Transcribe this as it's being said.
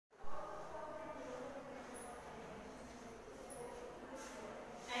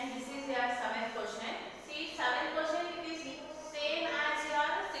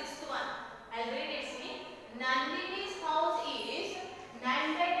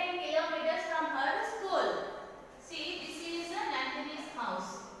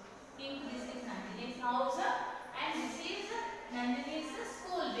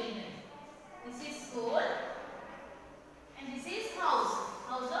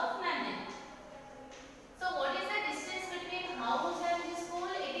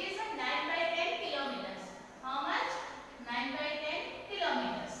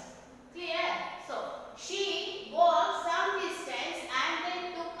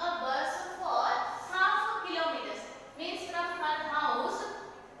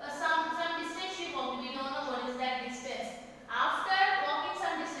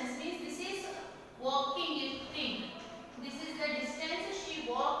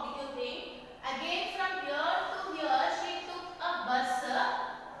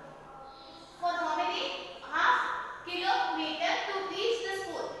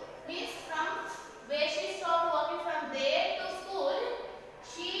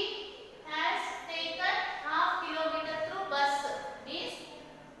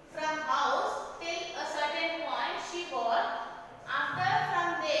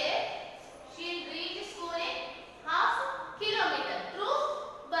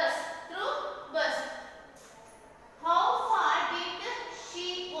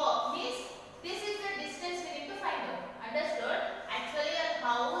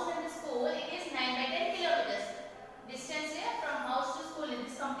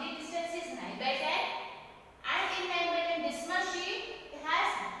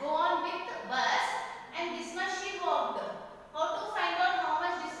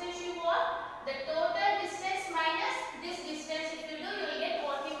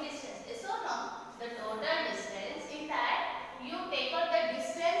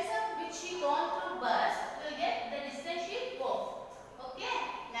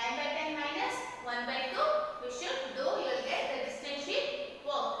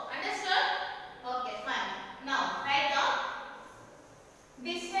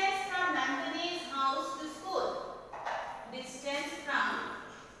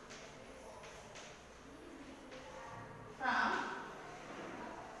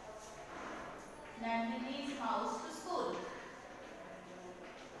Nandini's house to school.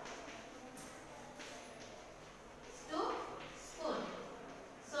 To school.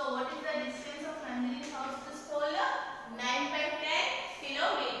 So what is the distance of Nandini's house to school? 9 by 10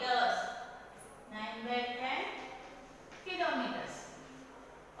 kilometers. 9 by 10 kilometers.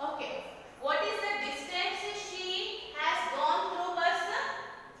 Okay. What is the distance she has gone through bus?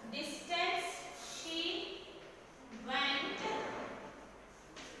 Distance she went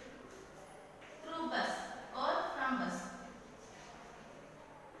through bus or from bus.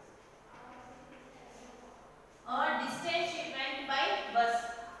 Or distance she went by bus.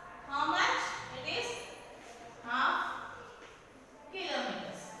 How much? It is half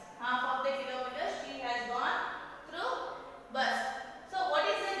kilometers. Half of the kilometers she has gone through bus. So what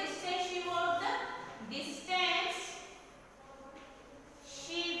is the distance she walked? Distance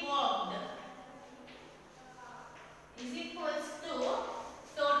she walked is equals to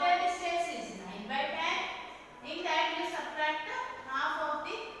total distance is 9 by 10. In that you subtract half of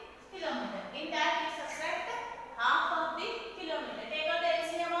the kilometer. In that you subtract half of the kilometer. Take out the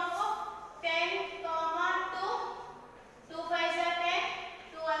LCM of 10, 2. 2 5s are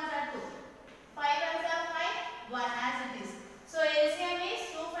 10, 2 1s are 2. 5 1s are 5, 1 as it is. So LCM is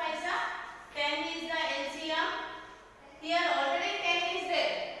 2 5s are 10 is the LCM. Here already 10 is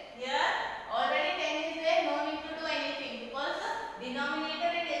there. Here already 10 is there. No need to do anything because the denominator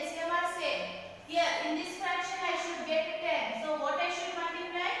and LCM are same. Here in this fraction I should get 10. So what I should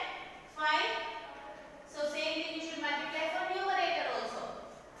multiply? 5. So same thing you should multiply for numerator also.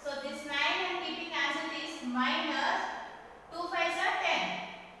 So this 9 I am keeping as it is minus 2 5s are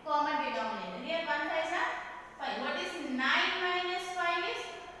 10. Common denominator. Here 1 5s are 5. What is 9 minus 5 is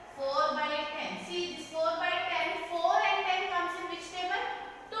 4 by 10. See this 4 by 10. 4 and 10 comes in which table?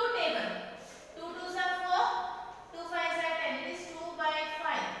 2 table. 2 2s are 4. 2 5s are 10. It is 2 by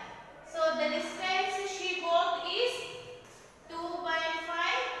 5. So the distance she walked is 2 by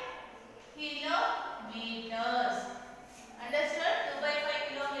 5 kilometers. Understood? 2 by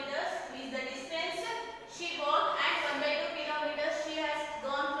 5 kilometers is the distance she walked and 1 by 2 kilometers she has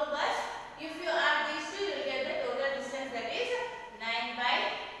gone through bus. If you add these two, you will get the total distance, that is 9 by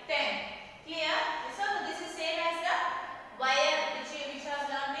 10. Clear? So this is same as the wire which we have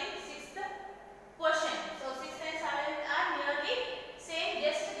learned in 6th question. So 6th and 7th are nearly same,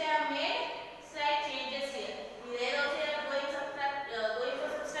 just they are made slight changes here. There also you are going for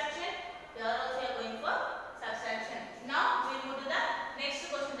subtraction. Here also you are going for subtraction. Now we will move to the next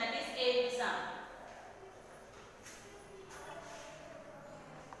question, that is 8th sum.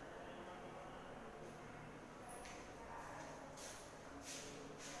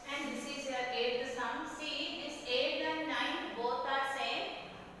 And this is your 8th sum. See, this 8 and 9 both are same.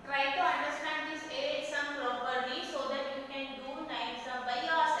 Try to understand this 8 sum properly so that you can do 9 sum by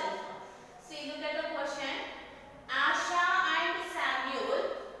yourself. See, look at the question. Asha and Samuel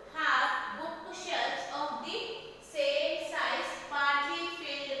have bookshelves of the same size partly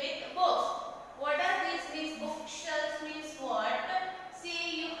filled with books. What are these? These bookshelves means what?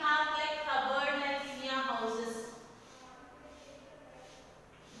 See, you have like cupboard like in your houses,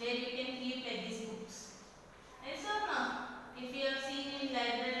 where you can keep like these books. Yes or no? If you have seen in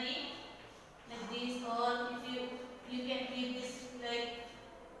library like this, or if you can keep this like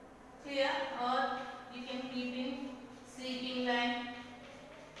here, or you can keep in sleeping line.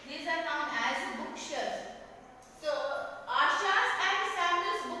 These are known as bookshelves. So Asha's and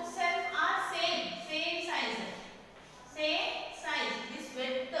Samuel's bookshelf are same size. Same size. This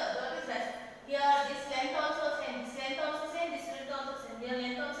width, what is that? Here this length also same, this length also same, this width also same. Here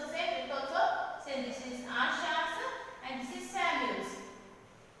length also same, width also same. This is Asha's and this is Samuel's.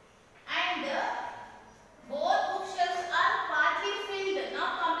 And both bookshelves are partly filled,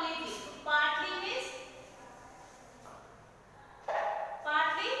 not completely. Partly means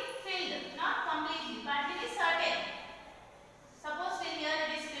partly filled, not completely. Partly means certain. Suppose till here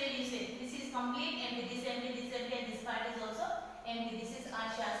it is filled, you say this is complete, empty, this empty, this empty, and this part is also empty. This is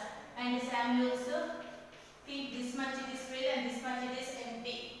Asha's and Samuel's. Think this much it is filled and this much it is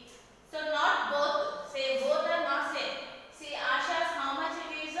empty. So not both. Say both are not same. See Asha's how much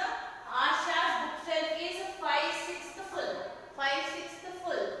it is? Asha's bookshelf is 5/6 full. 5/6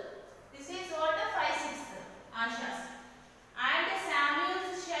 full. This is what? 5/6 Asha's. And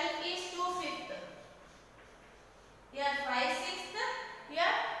Samuel's shelf is 2/5. Here 5/6,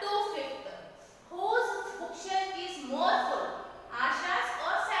 here 2/5. Whose bookshelf is more full? Asha's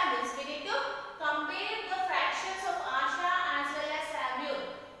or Samuel's? We need to compare the fractions of Asha as well as Samuel.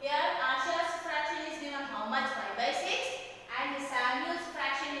 Here Asha's fraction is given how much? 5/6, and Samuel's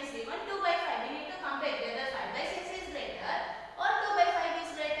fraction is given 2/5.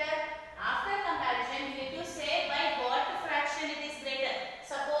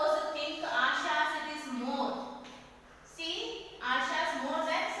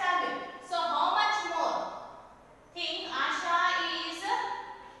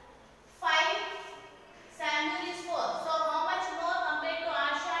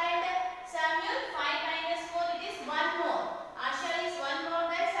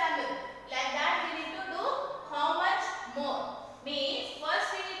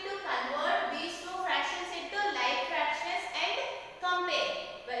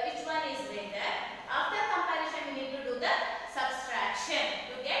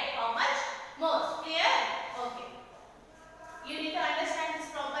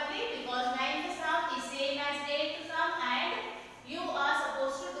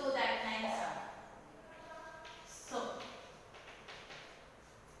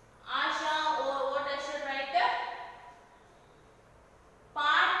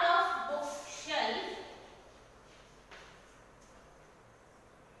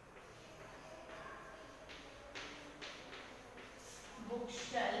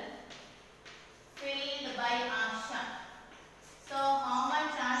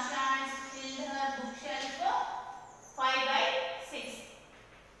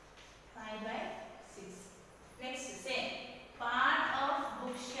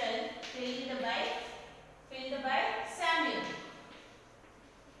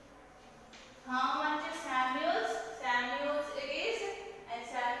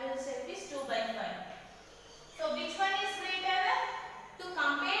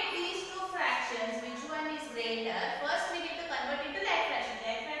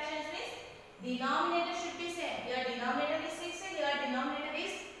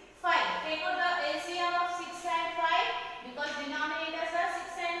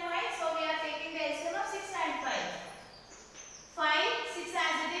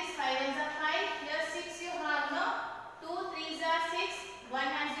 1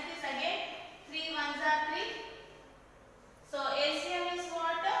 as